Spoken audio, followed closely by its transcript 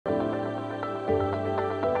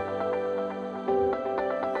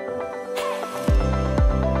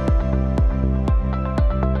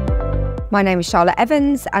My name is Charlotte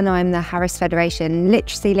Evans and I'm the Harris Federation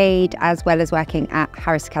Literacy Lead, as well as working at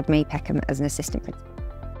Harris Academy, Peckham as an assistant principal.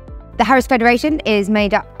 The Harris Federation is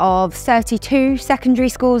made up of 32 secondary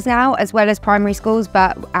schools now, as well as primary schools,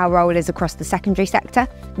 but our role is across the secondary sector.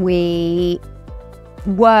 We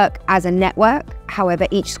work as a network. However,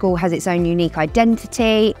 each school has its own unique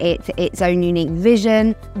identity, its own unique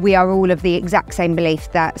vision. We are all of the exact same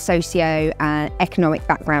belief that socio and economic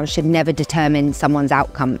background should never determine someone's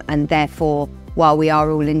outcome, and therefore, while we are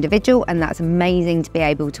all individual, and that's amazing to be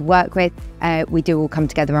able to work with, we do all come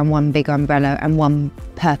together on one big umbrella and one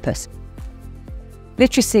purpose.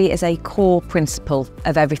 Literacy is a core principle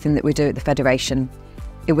of everything that we do at the Federation.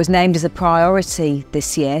 It was named as a priority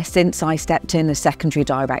this year since I stepped in as secondary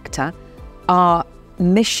director. Our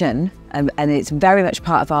mission, and it's very much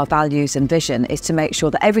part of our values and vision, is to make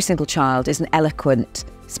sure that every single child is an eloquent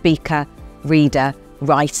speaker, reader,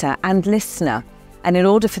 writer and listener. And in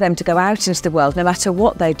order for them to go out into the world, no matter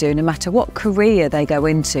what they do, no matter what career they go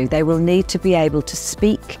into, they will need to be able to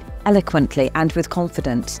speak eloquently and with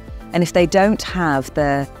confidence. And if they don't have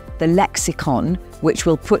the lexicon, which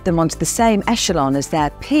will put them onto the same echelon as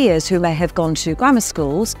their peers who may have gone to grammar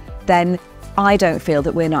schools, then I don't feel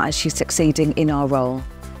that we're not actually succeeding in our role.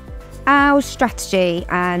 Our strategy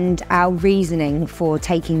and our reasoning for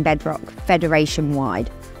taking Bedrock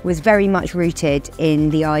Federation-wide was very much rooted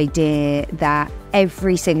in the idea that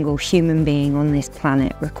every single human being on this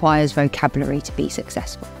planet requires vocabulary to be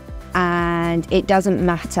successful. And it doesn't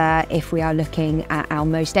matter if we are looking at our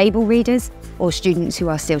most able readers or students who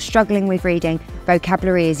are still struggling with reading,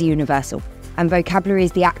 vocabulary is universal. And vocabulary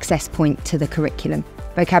is the access point to the curriculum.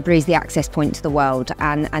 Vocabulary is the access point to the world.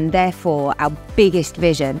 And therefore, our biggest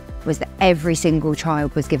vision was that every single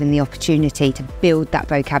child was given the opportunity to build that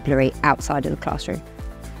vocabulary outside of the classroom.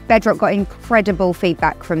 Bedrock got incredible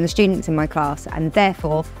feedback from the students in my class, and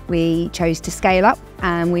therefore we chose to scale up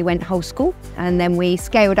and we went whole school, and then we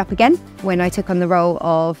scaled up again when I took on the role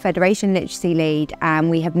of Federation Literacy Lead, and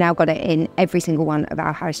we have now got it in every single one of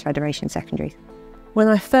our Harris Federation secondaries. When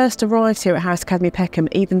I first arrived here at Harris Academy Peckham,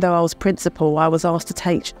 even though I was principal, I was asked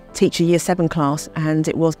to teach a Year 7 class, and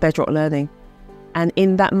it was Bedrock Learning. And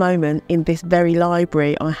in that moment, in this very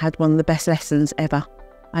library, I had one of the best lessons ever.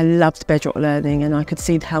 I loved Bedrock Learning, and I could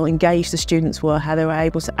see how engaged the students were, how they were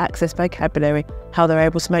able to access vocabulary, how they were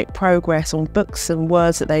able to make progress on books and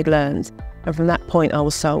words that they'd learned. And from that point, I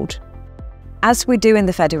was sold. As we do in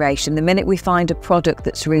the Federation, the minute we find a product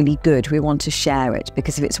that's really good, we want to share it,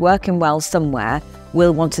 because if it's working well somewhere,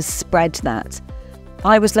 we'll want to spread that.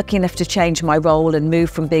 I was lucky enough to change my role and move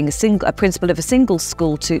from being a principal of a single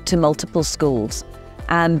school to multiple schools.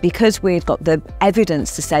 And because we'd got the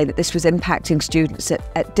evidence to say that this was impacting students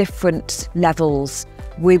at different levels,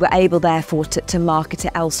 we were able therefore to market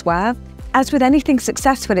it elsewhere. As with anything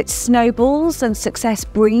successful, it snowballs and success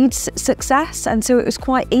breeds success. And so it was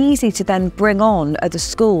quite easy to then bring on other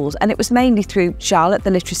schools. And it was mainly through Charlotte,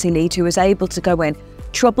 the literacy lead, who was able to go in,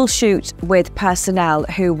 troubleshoot with personnel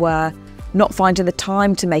who were not finding the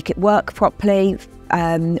time to make it work properly,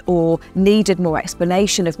 or needed more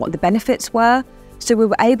explanation of what the benefits were. So we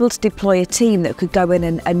were able to deploy a team that could go in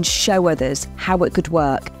and show others how it could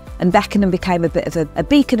work. And Beckenham became a bit of a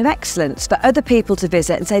beacon of excellence for other people to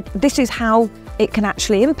visit and say, this is how it can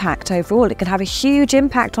actually impact overall. It can have a huge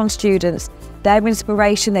impact on students. Their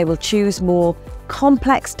inspiration, they will choose more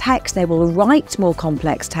complex text, they will write more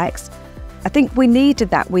complex text. I think we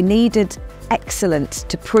needed that. We needed excellence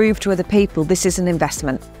to prove to other people this is an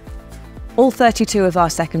investment. All 32 of our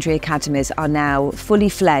secondary academies are now fully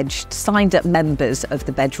fledged, signed up members of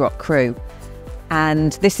the Bedrock crew.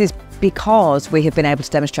 And this is because we have been able to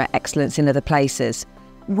demonstrate excellence in other places.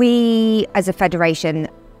 We, as a federation,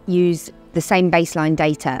 use the same baseline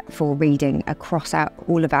data for reading across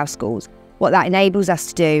all of our schools. What that enables us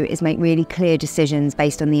to do is make really clear decisions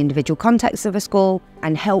based on the individual context of a school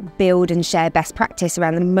and help build and share best practice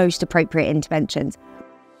around the most appropriate interventions.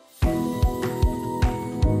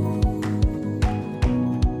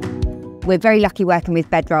 We're very lucky working with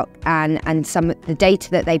Bedrock, and the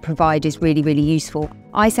data that they provide is really, really useful.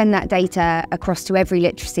 I send that data across to every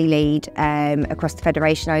literacy lead across the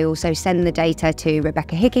Federation. I also send the data to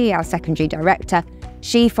Rebecca Hickey, our secondary director.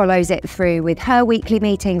 She follows it through with her weekly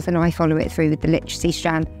meetings, and I follow it through with the literacy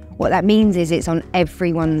strand. What that means is it's on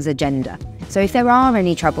everyone's agenda. So if there are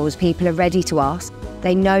any troubles, people are ready to ask.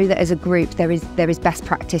 They know that as a group there is best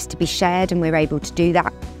practice to be shared, and we're able to do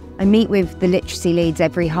that. I meet with the literacy leads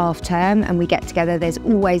every half term and we get together. There's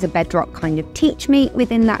always a Bedrock kind of teach meet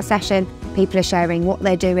within that session. People are sharing what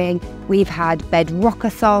they're doing. We've had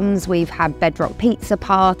Bedrockathons, we've had Bedrock pizza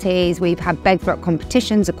parties, we've had Bedrock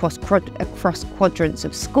competitions across quadrants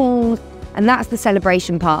of schools. And that's the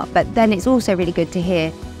celebration part. But then it's also really good to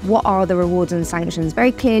hear what are the rewards and sanctions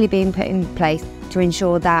very clearly being put in place to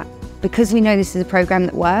ensure that, because we know this is a programme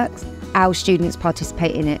that works, our students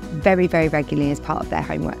participate in it very, very regularly as part of their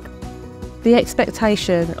homework. The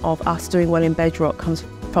expectation of us doing well in Bedrock comes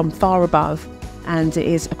from far above, and it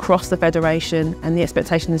is across the Federation, and the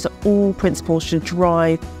expectation is that all principals should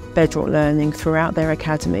drive Bedrock Learning throughout their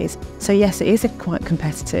academies. So yes, it is quite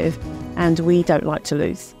competitive, and we don't like to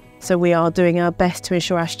lose. So we are doing our best to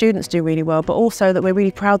ensure our students do really well, but also that we're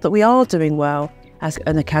really proud that we are doing well as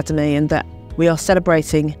an academy and that we are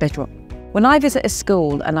celebrating Bedrock. When I visit a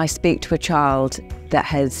school and I speak to a child that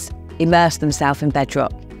has immersed themselves in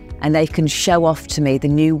Bedrock, and they can show off to me the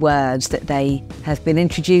new words that they have been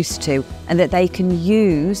introduced to and that they can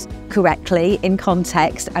use correctly in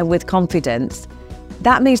context and with confidence,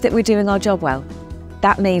 that means that we're doing our job well.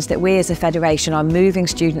 That means that we as a federation are moving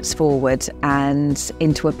students forward and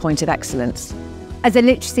into a point of excellence. As a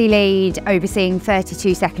literacy lead overseeing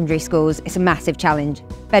 32 secondary schools, it's a massive challenge.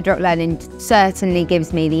 Bedrock Learning certainly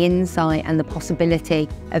gives me the insight and the possibility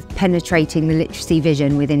of penetrating the literacy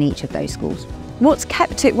vision within each of those schools. What's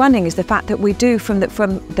kept it running is the fact that we do from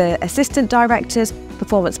the assistant directors,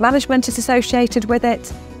 performance management is associated with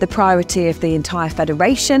it, the priority of the entire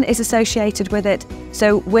federation is associated with it,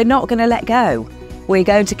 so we're not going to let go. We're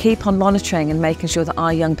going to keep on monitoring and making sure that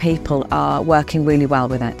our young people are working really well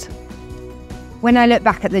with it. When I look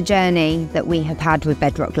back at the journey that we have had with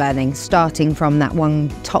Bedrock Learning, starting from that one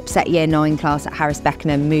top set Year 9 class at Harris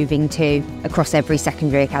Beckenham, moving to across every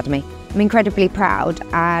secondary academy, I'm incredibly proud,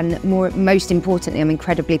 and most importantly, I'm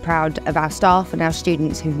incredibly proud of our staff and our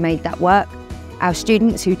students who've made that work. Our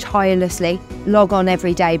students who tirelessly log on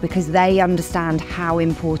every day because they understand how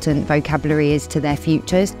important vocabulary is to their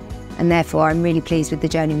futures. And therefore, I'm really pleased with the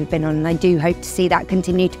journey we've been on, and I do hope to see that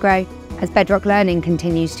continue to grow as Bedrock Learning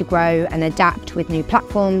continues to grow and adapt with new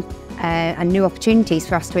platforms and new opportunities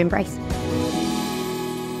for us to embrace.